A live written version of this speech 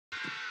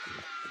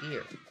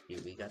Here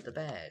we got the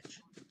badge.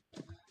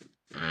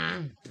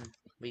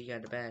 We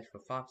got the badge for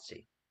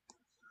Foxy.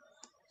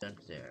 Done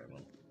there.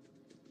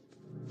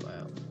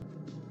 Well,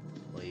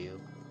 will you?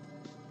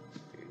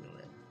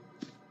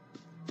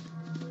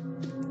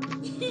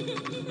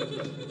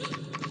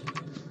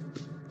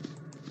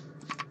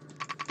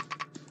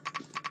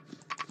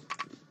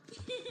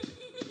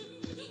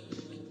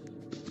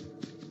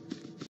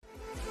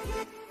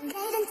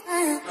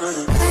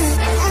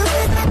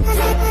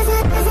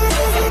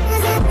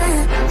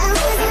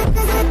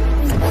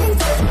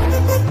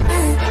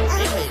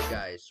 Hey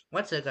guys,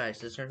 what's up guys,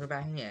 this is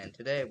back here, and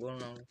today we're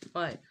gonna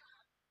play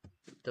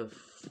the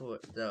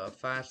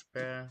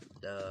fazbear,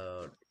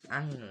 the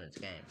ambulance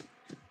game.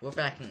 We're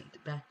back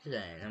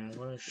today, and I'm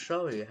gonna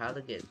show you how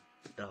to get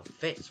the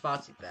Face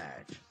Foxy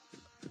badge.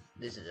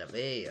 This is a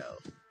video.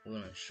 We're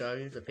gonna show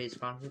you the Face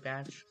Foxy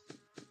badge,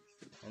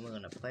 and we're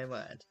gonna play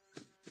with it.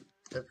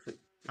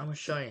 I'm gonna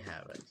show you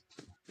how it.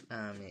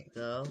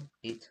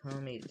 You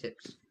tell me the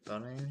tips. Go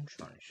to the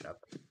electronic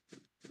shop.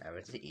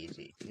 It's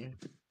easy.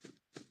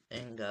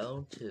 And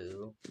go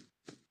to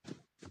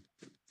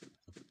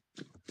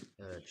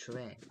the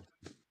train.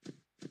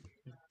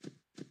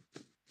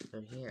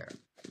 So here,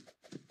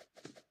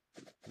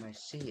 my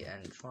C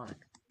electronic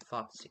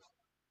Foxy.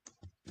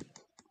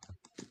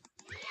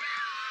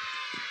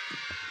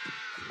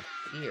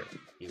 Here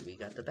we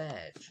got the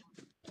badge.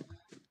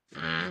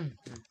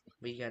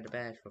 We got the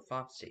badge for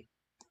Foxy.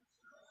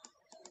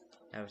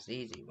 That was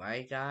easy,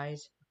 right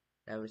guys?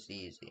 That was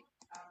easy.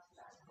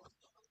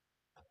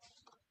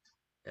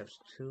 There's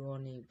 2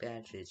 only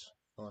badges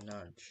for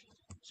lunch,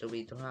 so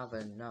we don't have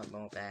enough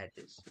more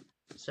badges.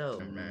 So,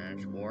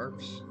 badge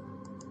works.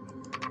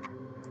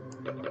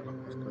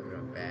 Let's put it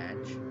on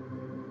badge.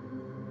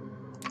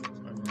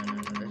 Oh,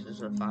 no, this is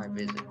for 5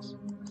 visits.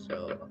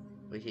 So,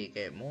 we can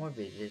get more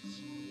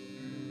visits.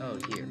 Oh,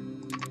 here.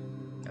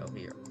 Oh,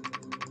 here.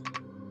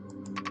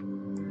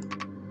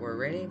 We're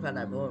ready for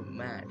that board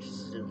match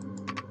soon.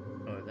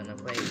 We're gonna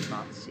play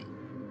Foxy.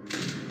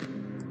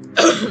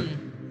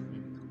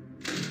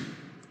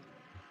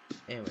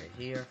 Anyway,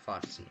 here,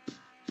 Foxy.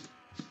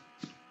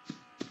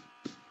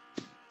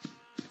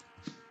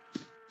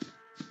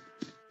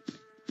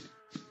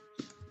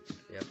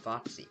 Yeah,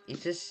 Foxy.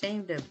 It's the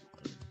same as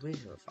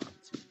visual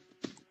Foxy,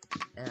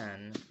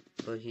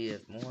 but he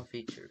has more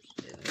features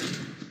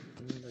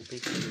in the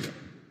big video.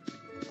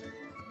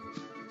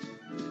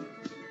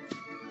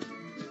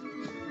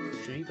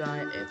 Should we buy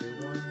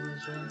everyone in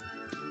this one?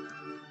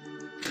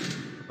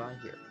 You can buy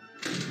here.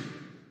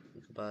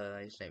 You can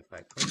buy, say,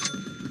 5 coins.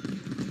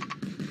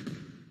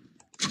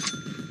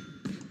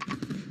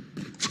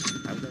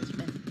 I'm gonna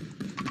spend.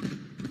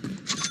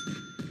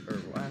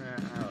 We're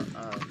running out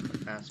of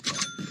fast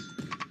points.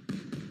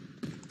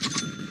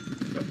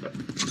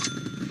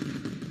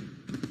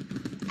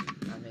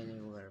 How many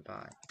we're gonna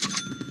buy?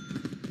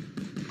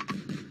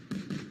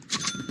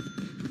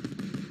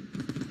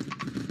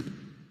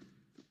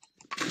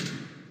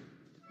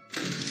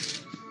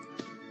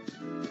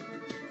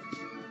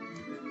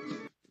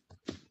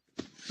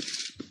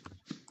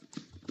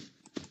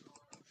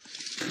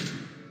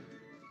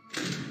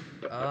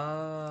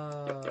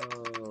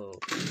 Oh,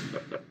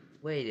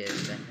 wait a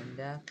second,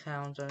 that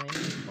counts on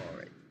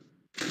inventory.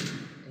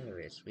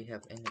 Anyways, we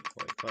have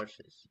inventory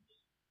bushes.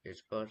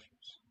 Here's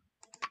bushes.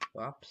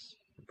 Whoops,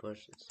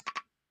 bushes.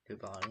 Good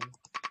body.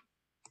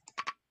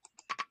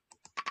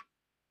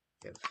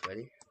 Get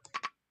ready.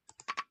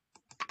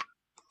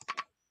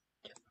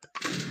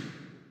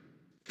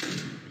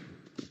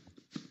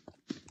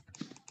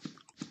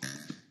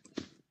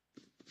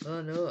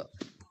 Oh look,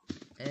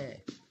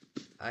 hey,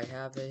 I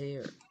have it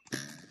here.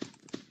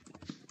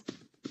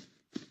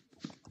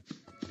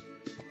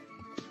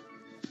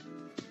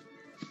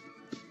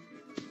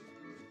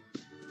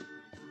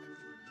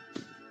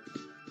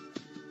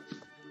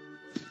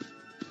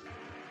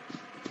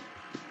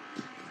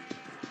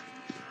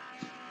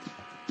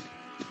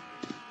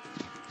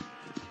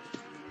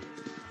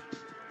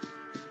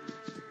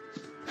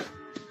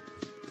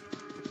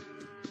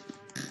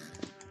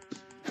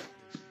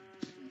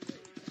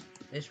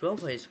 This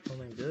roleplay is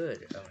coming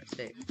good, I must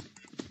say.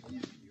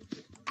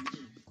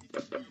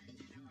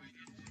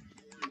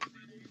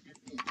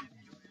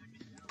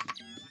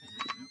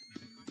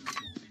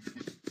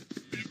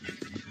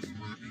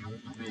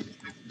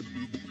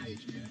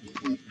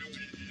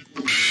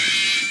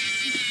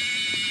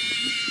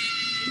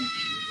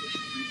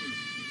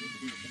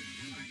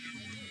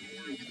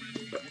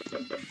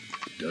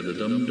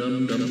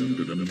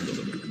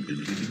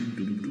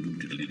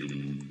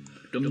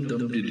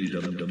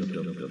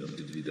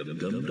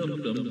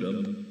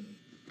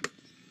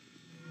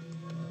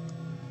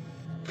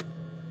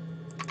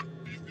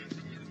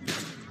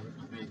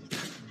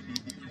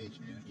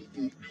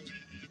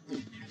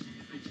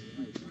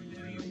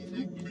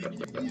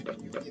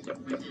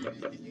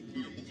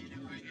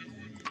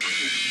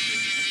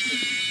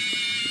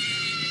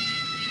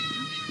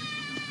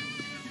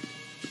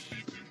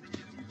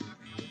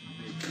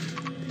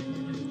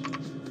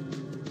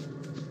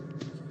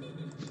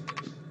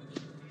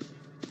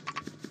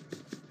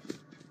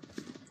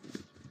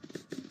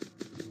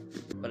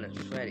 But it's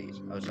Freddy's.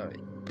 Oh, sorry.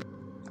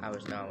 I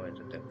was not with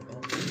the.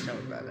 Oh,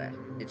 sorry about that.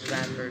 It's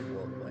fazbear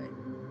roleplay.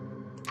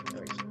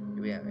 Alright,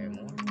 do we have any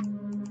more?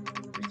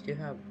 We still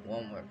have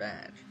one more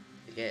badge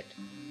to get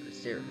for the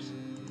series.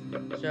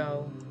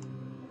 So,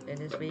 in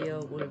this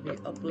video, we'll be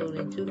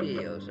uploading 2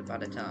 videos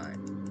about a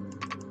time.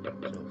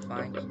 So,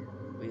 fine.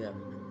 We have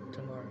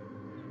tomorrow.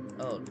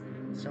 Oh,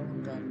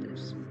 someone got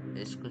this.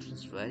 Is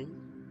Christmas ready?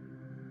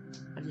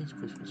 I think it's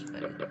Christmas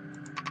ready.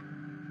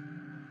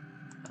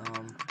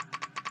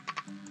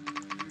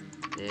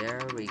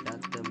 There we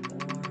got the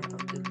more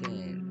of the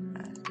game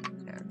as the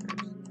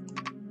characters.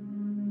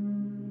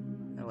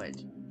 Oh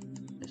wait,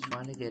 let's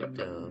try to get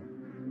the.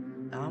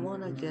 I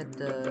wanna get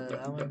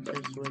the. I want to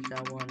switch.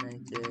 I wanna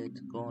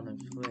get Golden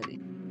Freddy.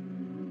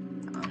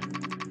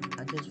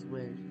 I just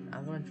wish.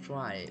 I'm gonna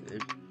try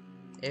it.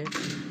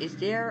 If is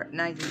there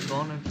like a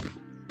Golden,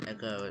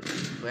 like a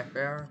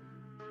fazbear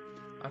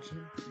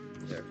option?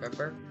 Is there a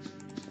fazbear?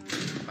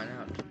 Find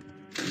out.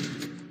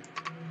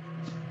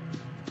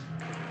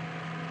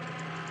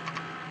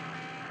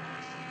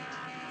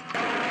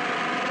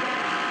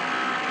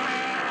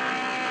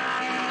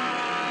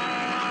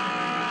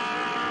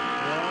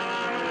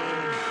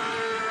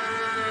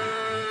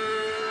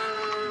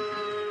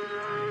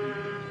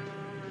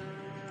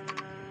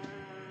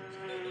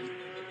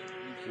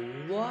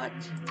 What?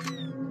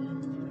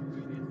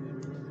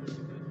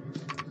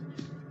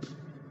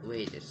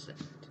 Wait a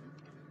second.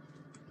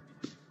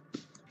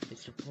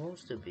 It's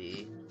supposed to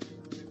be.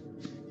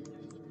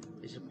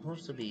 It's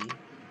supposed to be.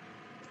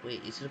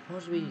 Wait, it's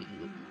supposed to be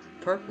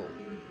purple,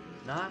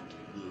 not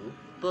blue.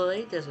 But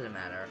it doesn't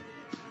matter.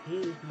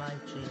 He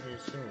might change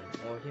it soon,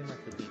 or he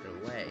might be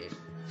the way.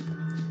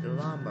 The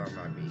lawnmower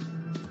might be.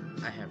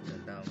 I have to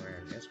know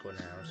where let's go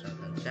now, so I'm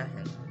gonna chat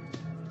him.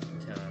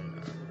 Tell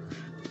him.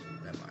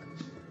 Never mind.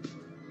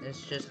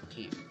 Let's just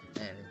keep.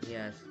 And he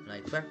has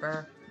like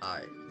Swepper.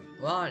 I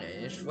want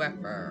it. It's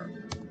Swepper.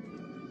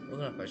 We're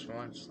gonna push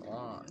one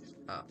salons.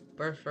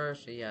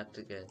 First, you have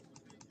to get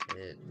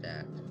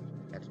that.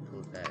 You have to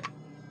prove that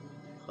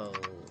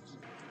clothes.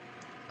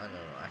 Oh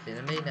no, I think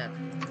I made that.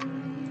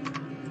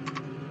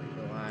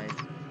 No eyes.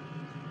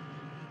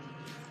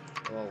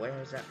 Oh,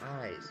 where is that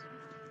eyes?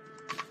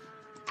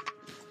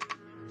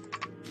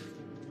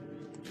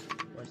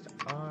 Where's the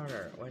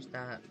order? Where's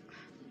that?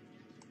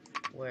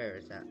 Where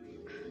is that?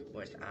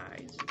 Where's the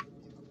eyes?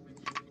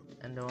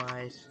 And no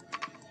eyes.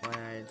 White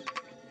eyes.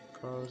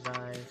 Closed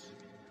eyes.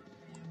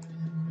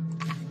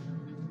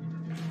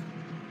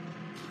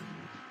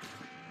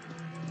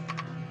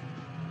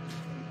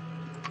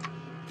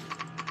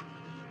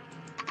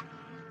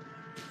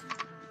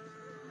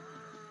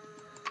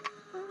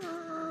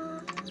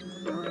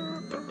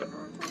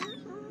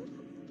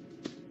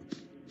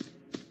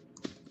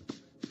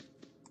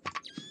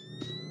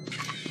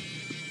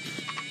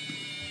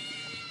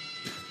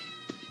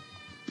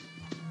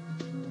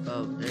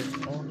 Oh, there's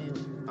only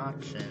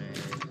option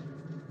is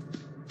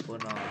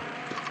put on.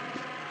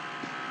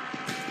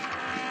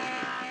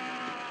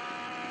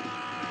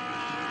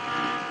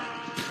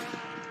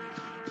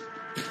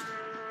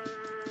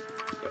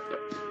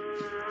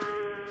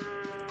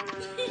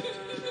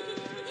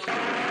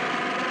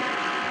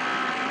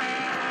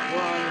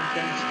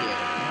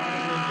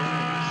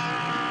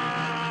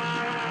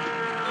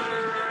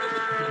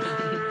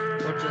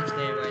 We're just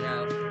scared right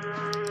now.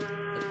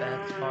 The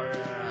best part of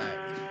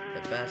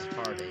the best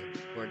party.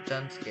 We're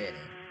done skating.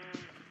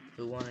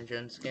 Who want a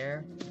jump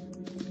scare?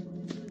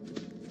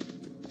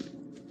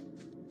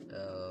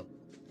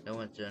 No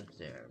one's jump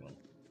scare.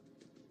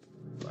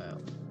 Wow.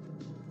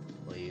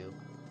 Will you?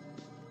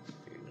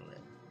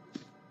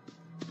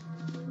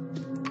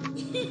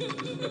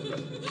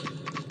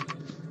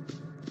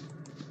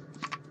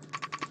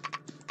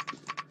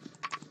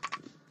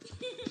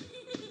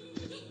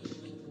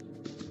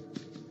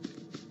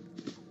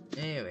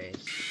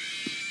 Anyways,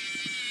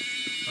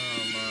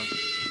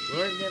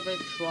 we're never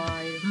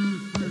tried.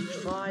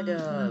 Let's try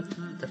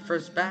the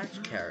first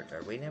batch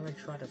character. We never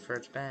tried the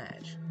first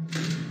batch.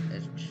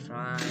 Let's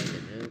try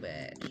the new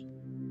batch.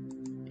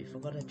 We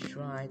forgot to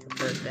try the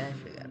first batch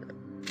together.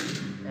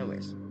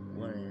 Anyways,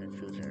 we're gonna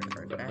choose our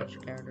first batch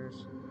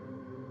characters.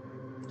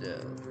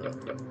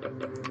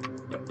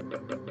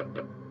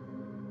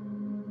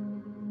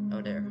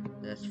 Oh, there.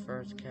 That's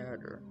first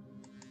character.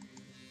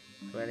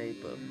 Freddy,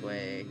 but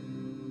play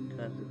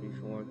country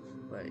before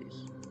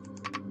Freddy's.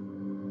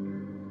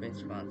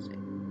 Vince Fonzie.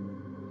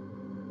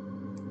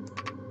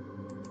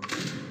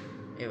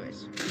 Anyways,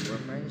 we're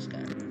playing this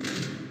guy.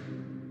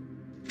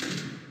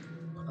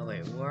 Oh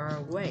wait,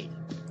 wait.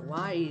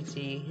 Why is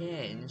he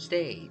here in the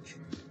stage?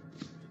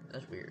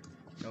 That's weird.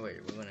 Oh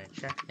wait, we're gonna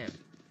check him.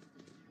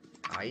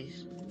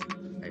 Eyes.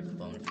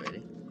 iPhone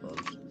Freddy.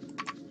 Close.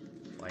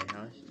 White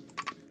House.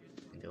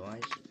 Into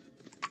eyes.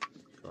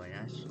 Going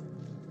eyes.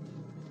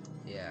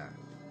 Yeah.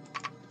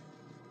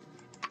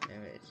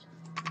 Anyways,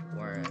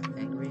 we're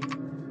angry.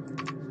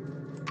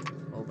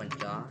 Open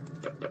jaw.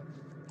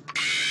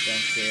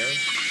 Jump scare.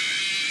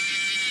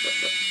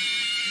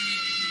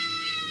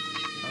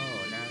 Oh,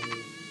 now he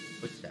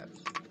footsteps.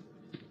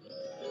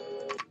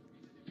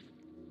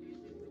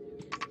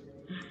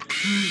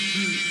 Why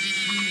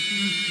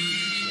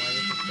is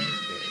it jump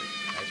scares?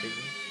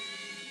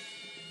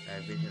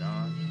 Night vision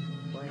on.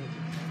 Why is it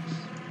nice?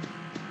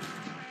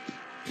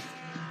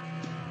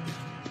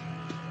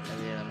 I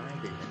mean, on night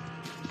vision.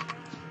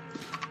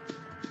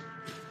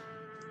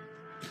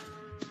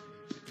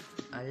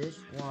 I just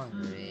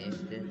wonder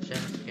if the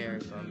jump scare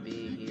gonna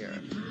be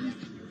here.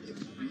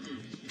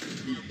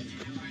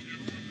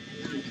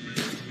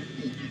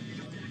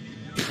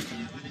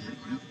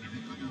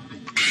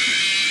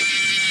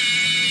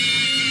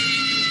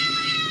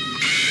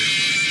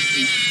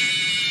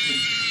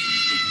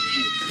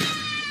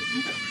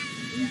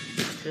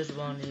 Just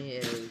wondering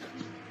if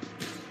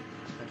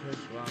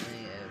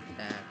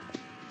that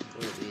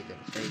will be the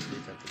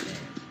basis of the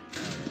game.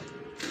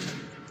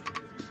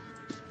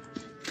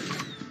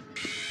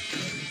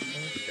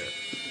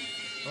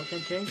 I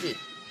can change it.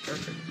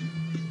 Perfect.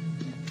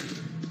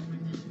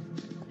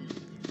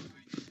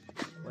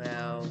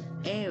 Well,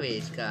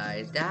 anyways,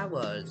 guys, that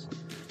was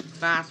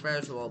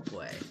fazbear's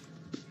roleplay.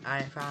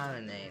 I found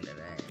the name.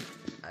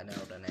 I know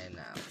the name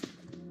now.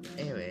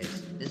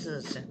 Anyways, this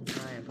is the second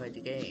time I played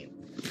the game.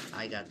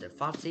 I got the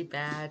Foxy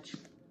badge,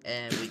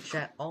 and we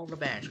checked all the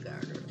badge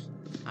characters.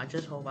 I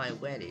just hope I'm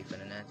ready for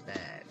the next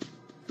badge,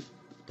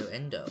 the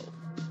Endo.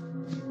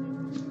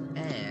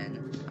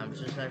 And I'm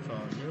just like for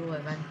a new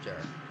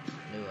adventure,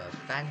 new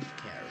advanced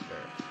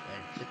character.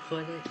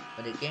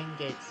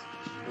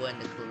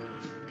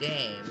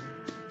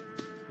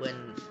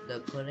 When the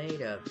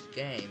creator of the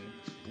game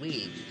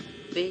reached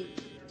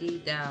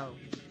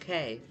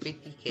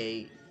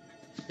 50k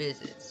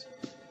visits.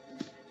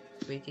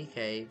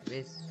 50k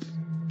visits.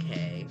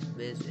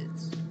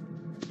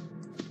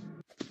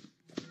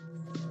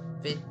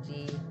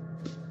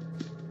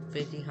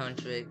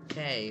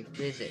 100k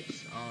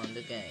visits on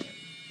the game.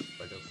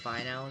 But to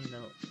find out,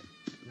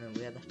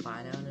 we have to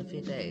find out in a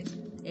few days.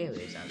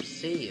 Anyways, I'll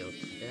see you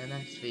in the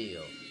next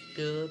video.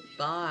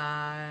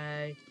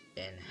 Goodbye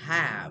and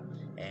have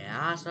an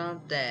awesome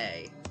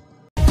day.